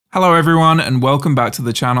Hello everyone and welcome back to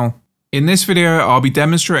the channel. In this video I'll be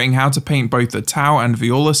demonstrating how to paint both the Tau and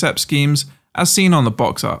Vior'la Sept schemes as seen on the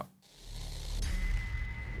box art.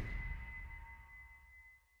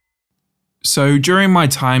 So during my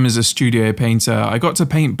time as a studio painter I got to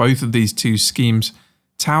paint both of these two schemes,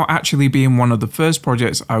 Tau actually being one of the first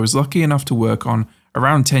projects I was lucky enough to work on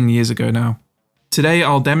around 10 years ago now. Today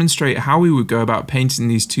I'll demonstrate how we would go about painting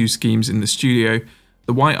these two schemes in the studio.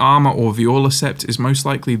 The white armor or Vior'la Sept is most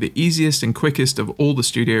likely the easiest and quickest of all the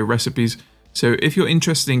studio recipes, so if you're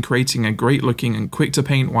interested in creating a great looking and quick to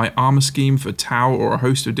paint white armor scheme for Tau or a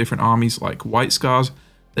host of different armies like White Scars,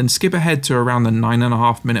 then skip ahead to around the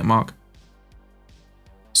 9.5 minute mark.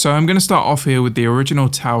 So I'm going to start off here with the original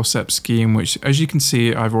Tau Sept scheme, which as you can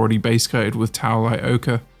see I've already base coated with Tau Light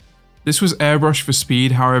Ochre. This was airbrushed for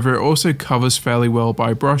speed, however it also covers fairly well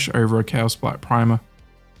by brush over a Chaos Black primer.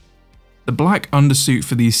 The black undersuit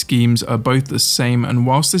for these schemes are both the same, and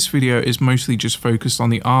whilst this video is mostly just focused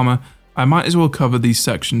on the armor, I might as well cover these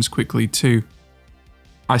sections quickly too.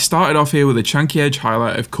 I started off here with a chunky edge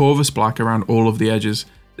highlight of Corvus black around all of the edges.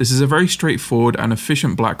 This is a very straightforward and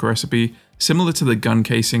efficient black recipe, similar to the gun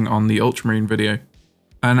casing on the Ultramarine video.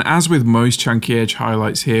 And as with most chunky edge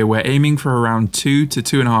highlights here, we're aiming for around 2 to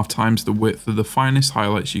 2.5 times the width of the finest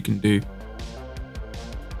highlights you can do.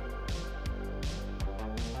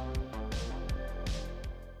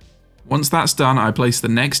 Once that's done, I place the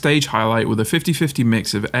next stage highlight with a 50-50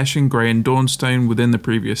 mix of Eshin Grey and Dawnstone within the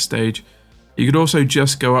previous stage. You could also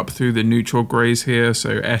just go up through the neutral greys here,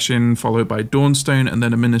 so Eshin followed by Dawnstone and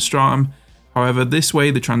then Administratum. However, this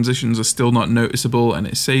way the transitions are still not noticeable and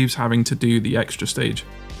it saves having to do the extra stage.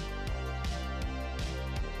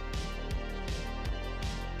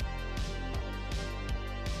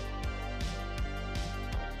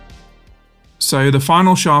 So the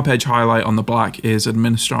final sharp edge highlight on the black is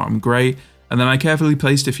Administratum Grey, and then I carefully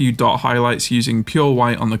placed a few dot highlights using pure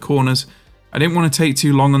white on the corners. I didn't want to take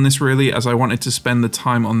too long on this really, as I wanted to spend the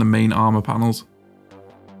time on the main armor panels.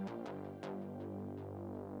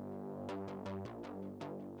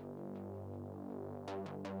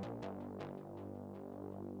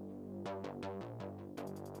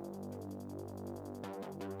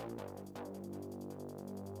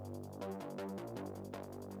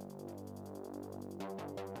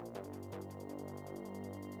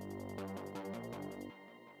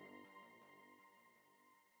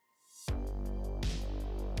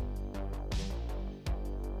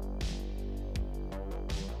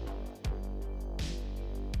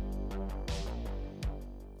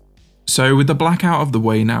 So with the black out of the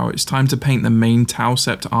way now, it's time to paint the main Tau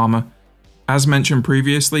Sept armor. As mentioned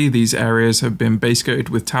previously, these areas have been base coated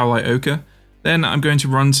with Tau Light Ochre. Then I'm going to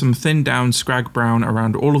run some thinned down scrag brown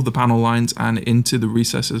around all of the panel lines and into the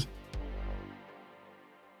recesses.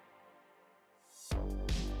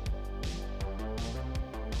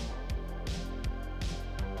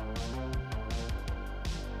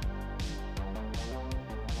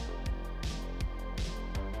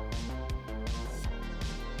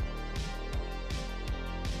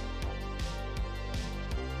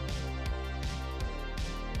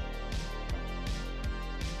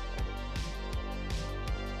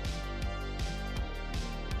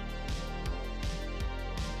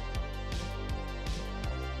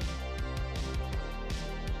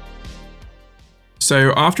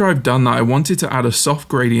 So after I've done that, I wanted to add a soft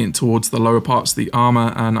gradient towards the lower parts of the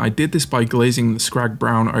armor, and I did this by glazing the scrag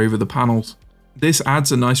brown over the panels. This adds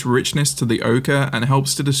a nice richness to the ochre and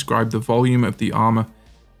helps to describe the volume of the armor.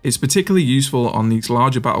 It's particularly useful on these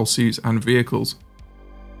larger battlesuits and vehicles.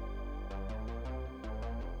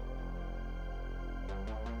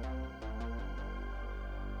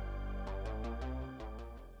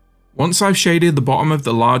 Once I've shaded the bottom of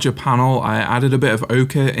the larger panel, I added a bit of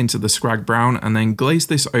ochre into the scrag brown and then glazed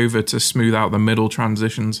this over to smooth out the middle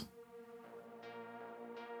transitions.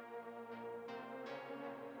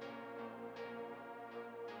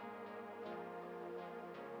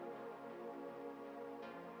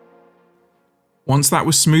 Once that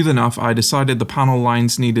was smooth enough, I decided the panel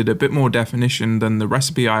lines needed a bit more definition than the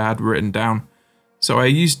recipe I had written down. So I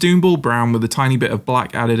used Doomball Brown with a tiny bit of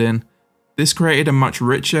black added in. This created a much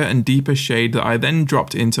richer and deeper shade that I then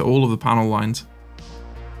dropped into all of the panel lines.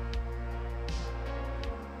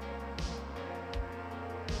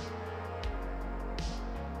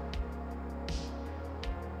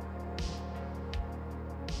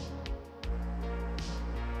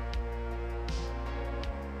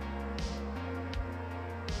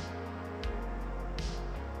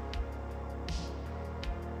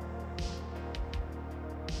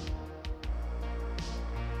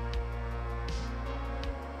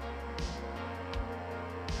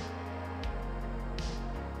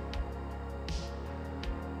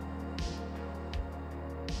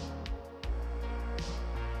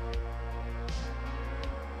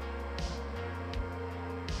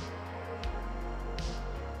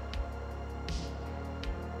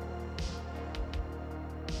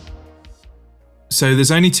 So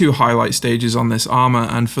there's only 2 highlight stages on this armour,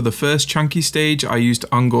 and for the first chunky stage I used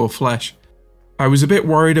Ungor flesh. I was a bit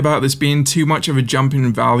worried about this being too much of a jump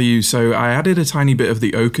in value, so I added a tiny bit of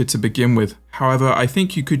the ochre to begin with. However, I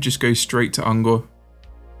think you could just go straight to Ungor.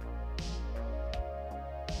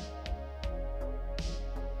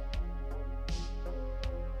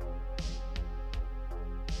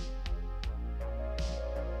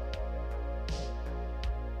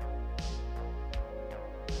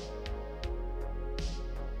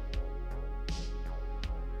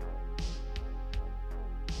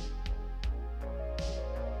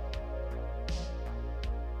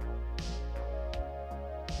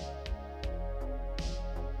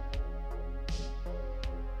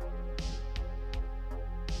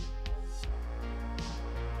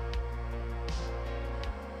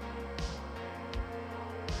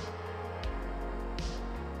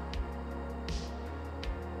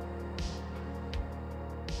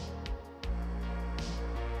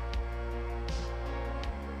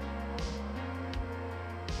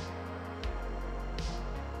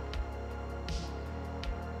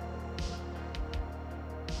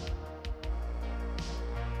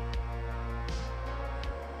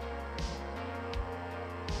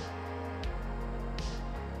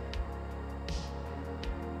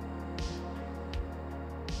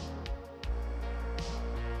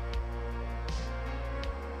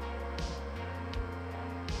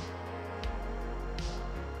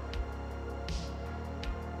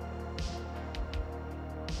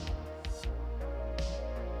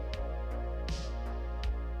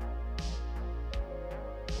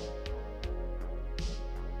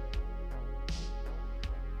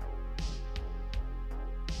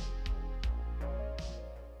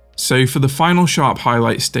 So for the final sharp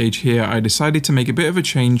highlight stage here, I decided to make a bit of a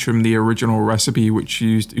change from the original recipe, which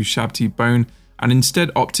used Ushabti bone, and instead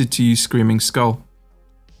opted to use Screaming Skull.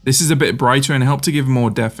 This is a bit brighter and helped to give more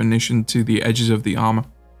definition to the edges of the armor.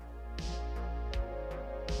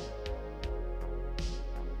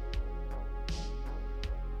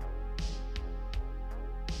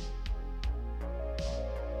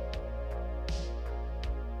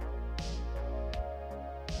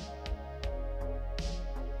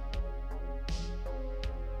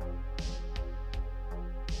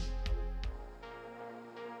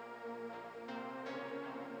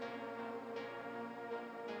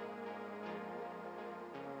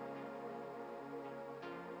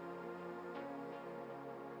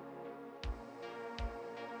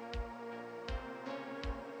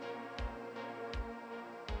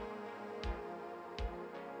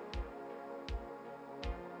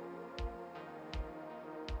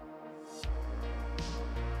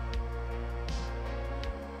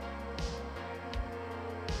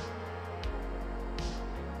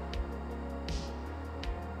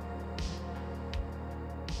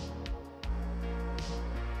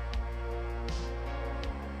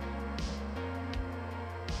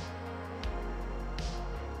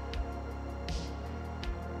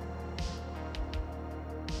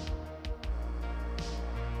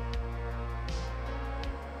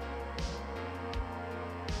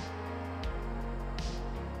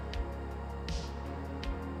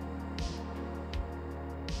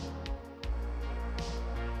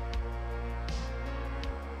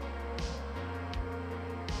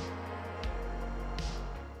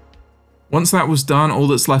 Once that was done, all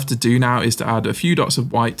that's left to do now is to add a few dots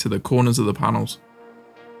of white to the corners of the panels.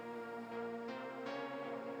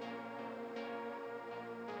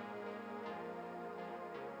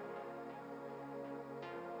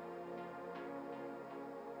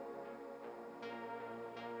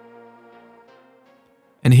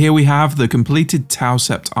 And here we have the completed Tau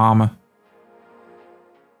Sept armor.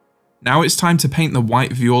 Now it's time to paint the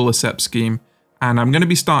white Vior'la Sept scheme, and I'm going to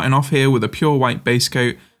be starting off here with a pure white base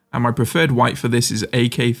coat, and my preferred white for this is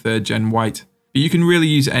AK 3rd Gen white, but you can really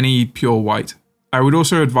use any pure white. I would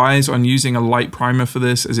also advise on using a light primer for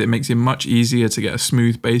this, as it makes it much easier to get a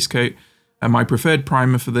smooth base coat, and my preferred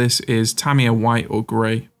primer for this is Tamiya white or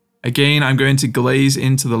grey. Again, I'm going to glaze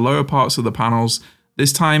into the lower parts of the panels.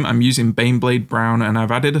 This time I'm using Baneblade brown, and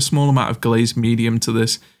I've added a small amount of glaze medium to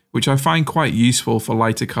this, which I find quite useful for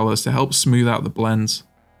lighter colours to help smooth out the blends.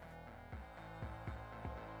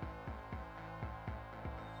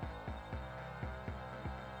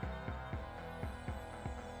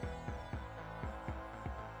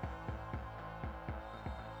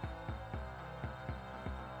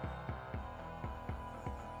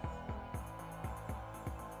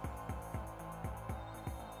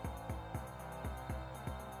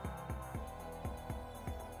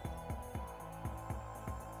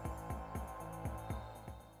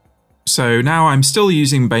 So now I'm still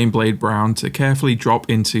using Baneblade brown to carefully drop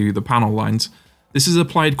into the panel lines. This is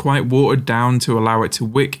applied quite watered down to allow it to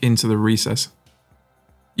wick into the recess.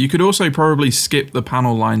 You could also probably skip the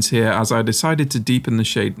panel lines here, as I decided to deepen the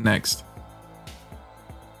shade next.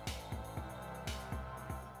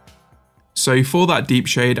 So for that deep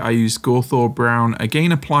shade I used Gawthor Brown,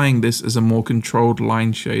 again applying this as a more controlled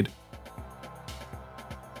line shade.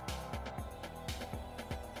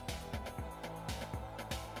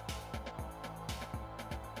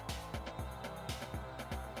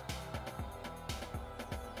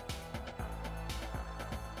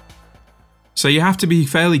 So you have to be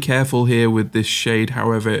fairly careful here with this shade.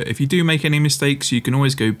 However, if you do make any mistakes, you can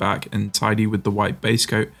always go back and tidy with the white base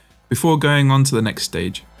coat before going on to the next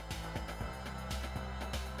stage.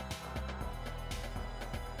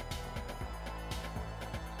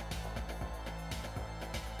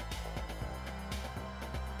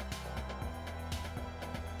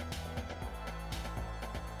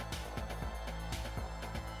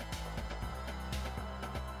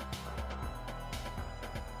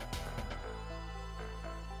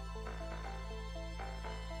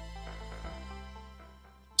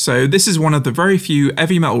 So this is one of the very few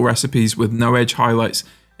heavy metal recipes with no edge highlights.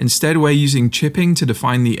 Instead, we're using chipping to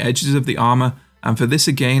define the edges of the armor, and for this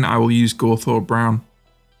again I will use Gawthor Brown.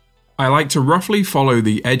 I like to roughly follow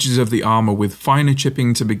the edges of the armor with finer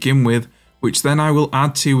chipping to begin with, which then I will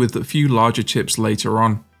add to with a few larger chips later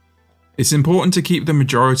on. It's important to keep the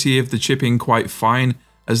majority of the chipping quite fine,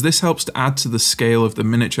 as this helps to add to the scale of the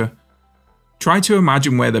miniature. Try to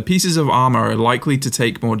imagine where the pieces of armor are likely to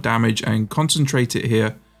take more damage and concentrate it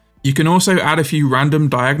here. You can also add a few random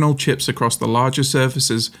diagonal chips across the larger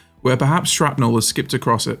surfaces where perhaps shrapnel has skipped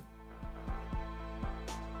across it.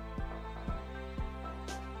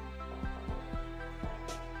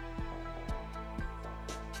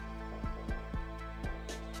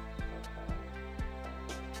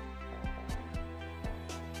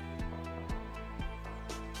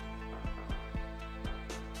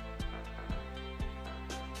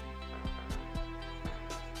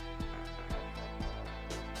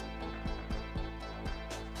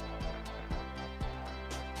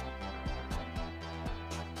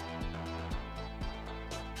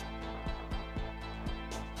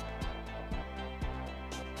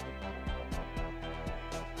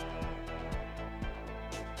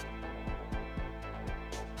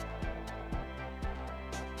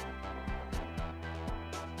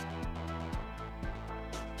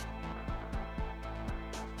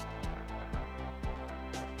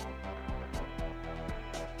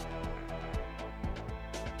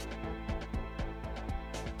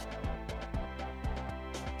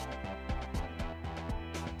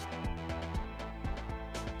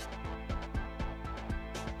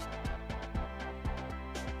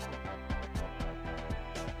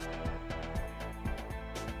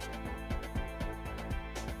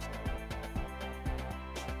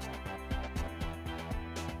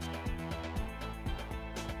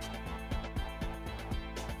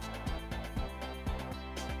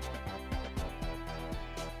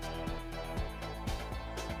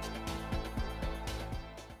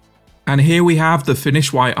 And here we have the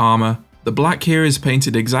finished white armor. The black here is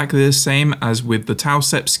painted exactly the same as with the Tau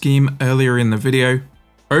Sept scheme earlier in the video.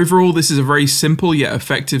 Overall, this is a very simple yet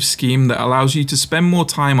effective scheme that allows you to spend more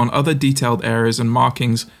time on other detailed areas and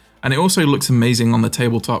markings, and it also looks amazing on the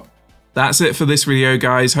tabletop. That's it for this video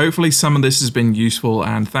guys, hopefully some of this has been useful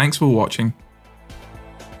and thanks for watching.